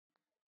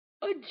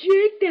A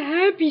Jake the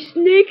Happy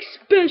Snake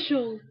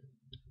special,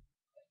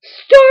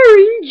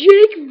 starring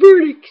Jake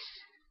Verdicts,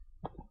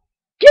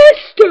 guest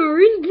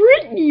starring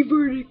Brittany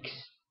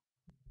Verdicts.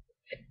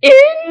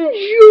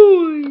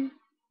 Enjoy!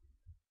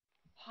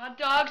 Hot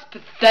dogs,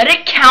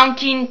 pathetic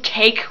counting,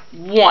 take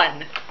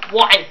one.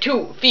 1,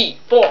 2, 3,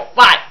 4,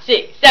 5,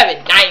 6,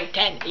 7, 9,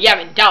 10,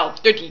 11, 12,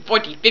 13,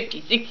 14,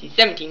 15, 16,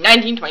 17,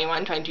 19,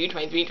 21, 22,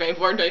 23,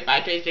 24,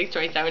 25, 26,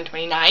 27,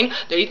 29,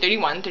 30,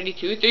 31,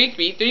 32,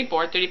 33,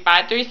 34,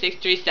 35, 36,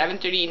 37,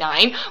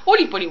 39,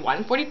 40,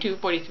 41, 42,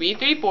 43,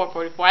 34,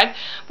 45,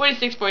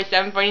 46,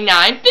 47,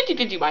 49, 50,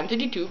 51,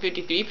 52,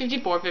 53,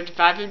 54,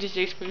 55,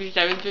 56,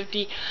 57,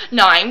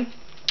 59,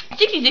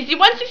 60,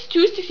 61,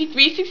 62,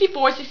 63,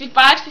 64,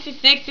 65,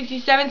 66,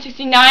 67,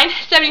 69,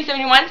 70,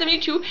 71,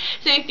 72,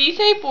 73,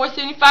 74,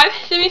 75,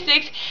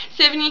 76,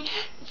 77,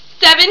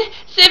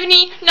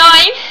 79,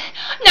 90,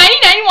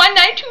 91,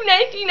 92,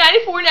 93,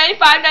 94,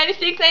 95,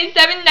 96,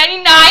 97,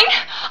 99.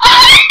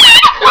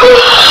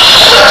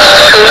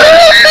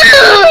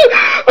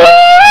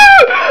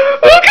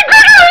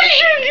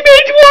 Congratulations! You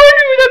made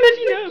 200 without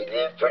messing up!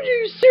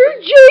 Producer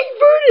Jake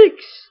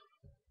Verdicts.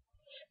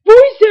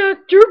 Voice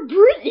actor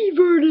Brittany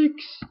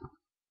Verdicts.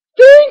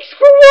 Thanks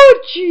for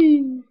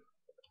watching!